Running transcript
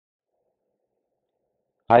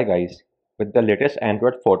Hi guys, with the latest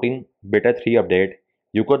Android 14 Beta 3 update,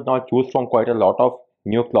 you could now choose from quite a lot of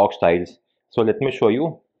new clock styles. So let me show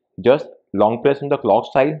you. Just long press on the clock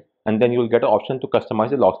style and then you'll get an option to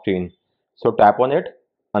customize the lock screen. So tap on it,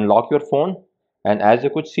 unlock your phone, and as you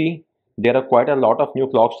could see, there are quite a lot of new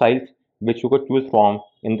clock styles which you could choose from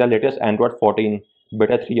in the latest Android 14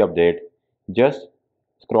 Beta 3 update. Just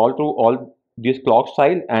scroll through all these clock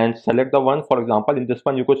style and select the one. For example, in this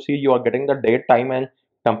one you could see you are getting the date, time and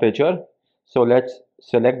temperature. So let's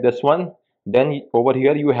select this one. Then over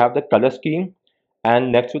here you have the color scheme,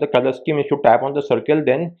 and next to the color scheme, if you tap on the circle,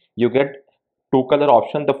 then you get two color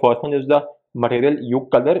option. The first one is the material hue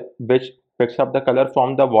color, which picks up the color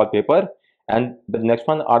from the wallpaper, and the next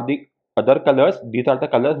one are the other colors. These are the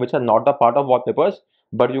colors which are not the part of wallpapers,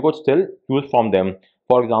 but you could still choose from them.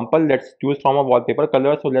 For example, let's choose from a wallpaper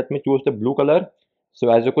color. So let me choose the blue color.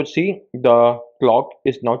 So as you could see, the clock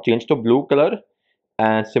is now changed to blue color,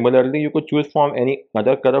 and similarly you could choose from any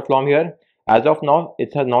other color from here. As of now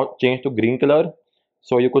it has now changed to green color,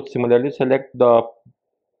 so you could similarly select the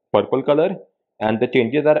purple color, and the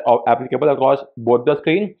changes are applicable across both the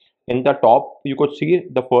screen. In the top you could see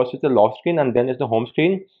the first is the lock screen and then is the home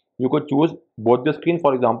screen. You could choose both the screen.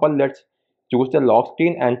 For example, let's choose the lock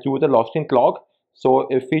screen and choose the lock screen clock. So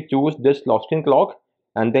if we choose this lock screen clock,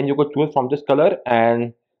 and then you could choose from this color,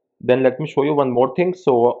 and then let me show you one more thing.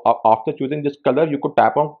 So after choosing this color, you could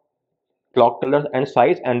tap on clock color and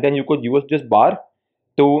size, and then you could use this bar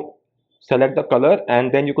to select the color,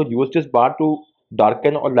 and then you could use this bar to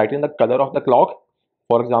darken or lighten the color of the clock.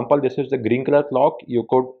 For example, this is the green color clock. You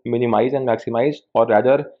could minimize and maximize, or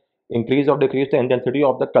rather increase or decrease the intensity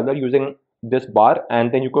of the color using this bar,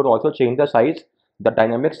 and then you could also change the size. The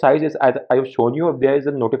dynamic size is, as I have shown you, if there is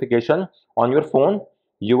a notification on your phone,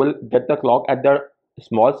 you will get the clock at the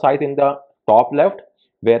small size in the top left,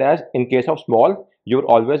 whereas in case of small, you will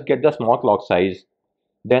always get the small clock size.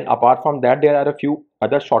 Then apart from that, there are a few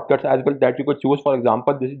other shortcuts as well that you could choose. For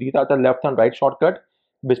example, these are the left and right shortcut,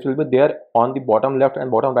 which will be there on the bottom left and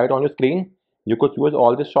bottom right on your screen. You could choose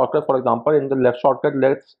all these shortcuts. For example, in the left shortcut,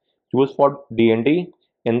 let's choose for DND.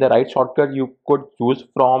 In the right shortcut, you could choose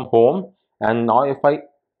from home. And now if I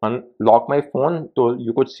unlock my phone, so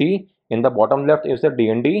you could see in the bottom left is the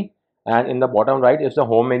DND, and in the bottom right is the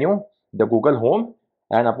home menu, the Google Home.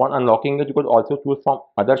 And upon unlocking it, you could also choose from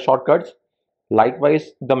other shortcuts.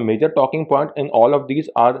 Likewise, the major talking point in all of these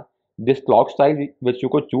are this clock style which you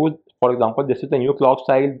could choose. For example, this is the new clock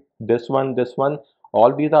style, this one.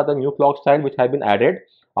 All these are the new clock style which have been added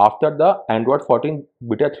after the Android 14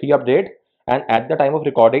 Beta 3 update. And at the time of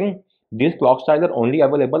recording, these clock styles are only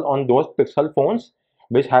available on those Pixel phones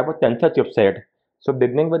which have a Tensor chipset. So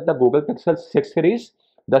beginning with the Google Pixel 6 series,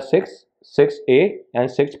 the 6, 6a and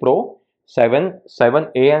 6 Pro, 7,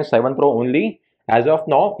 7a and 7 Pro only. As of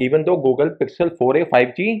now, even though Google Pixel 4a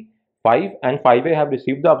 5G, 5 and 5a have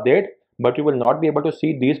received the update, but you will not be able to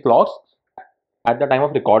see these clocks at the time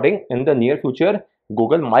of recording. In the near future,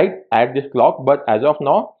 Google might add this clock, but as of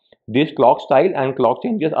now, these clock style and clock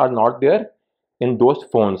changes are not there in those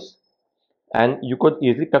phones. And you could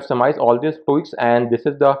easily customize all these tweaks, and this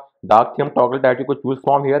is the dark theme toggle that you could choose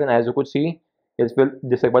from here. And as you could see, it will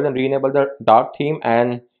disable and re-enable the dark theme.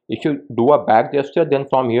 And if you do a back gesture, then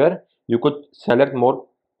from here you could select more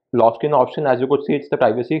lock screen option. As you could see, it's the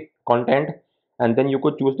privacy content, and then you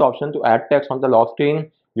could choose the option to add text on the lock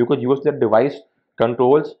screen. You could use the device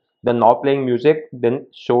controls, the now playing music, then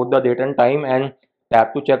show the date and time, and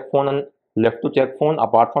tap to check phone and left to check phone.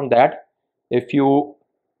 Apart from that, if you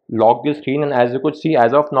lock the screen, and as you could see,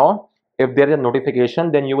 as of now, if there is a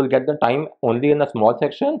notification, then you will get the time only in a small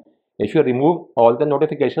section. If you remove all the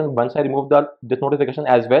notifications, once I remove this notification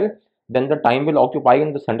as well, then the time will occupy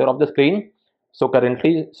in the center of the screen. So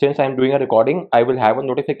currently, since I'm doing a recording, I will have a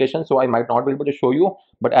notification, so I might not be able to show you,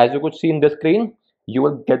 but as you could see in this screen, you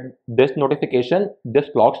will get this notification, this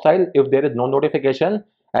clock style, if there is no notification.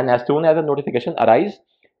 And as soon as a notification arrives,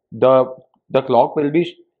 the clock will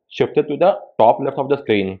be shifted to the top left of the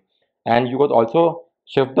screen. And you could also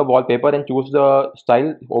shift the wallpaper and choose the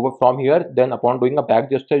style over from here. Then upon doing a back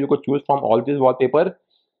gesture, you could choose from all these wallpaper.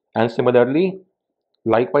 And similarly,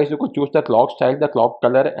 likewise, you could choose the clock style, the clock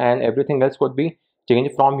color, and everything else could be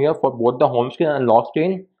changed from here for both the home screen and lock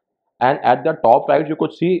screen. And at the top right, you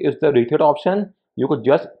could see is the reset option. You could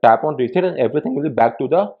just tap on reset and everything will be back to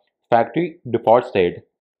the factory default state.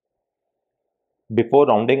 Before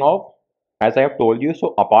rounding off, as I have told you,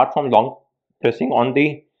 so apart from long pressing on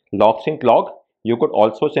the lock screen clock, you could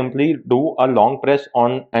also simply do a long press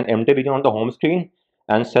on an empty region on the home screen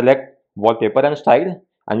and select wallpaper and style,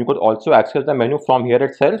 and you could also access the menu from here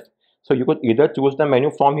itself. So you could either choose the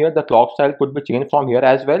menu from here, the clock style could be changed from here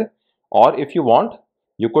as well, or if you want,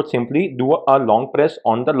 you could simply do a long press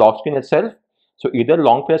on the lock screen itself. So either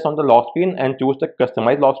long press on the lock screen and choose the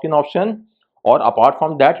customize lock screen option, or apart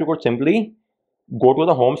from that, you could simply go to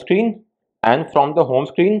the home screen, and from the home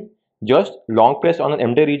screen, just long press on an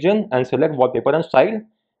empty region and select wallpaper and style,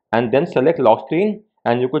 and then select lock screen,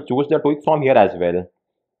 and you could choose the tweak from here as well.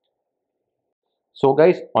 So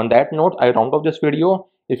guys, on that note, I round off this video.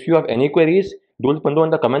 If you have any queries, do let me know in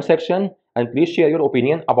the comment section, and please share your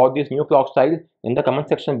opinion about this new clock style in the comment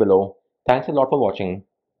section below. Thanks a lot for watching.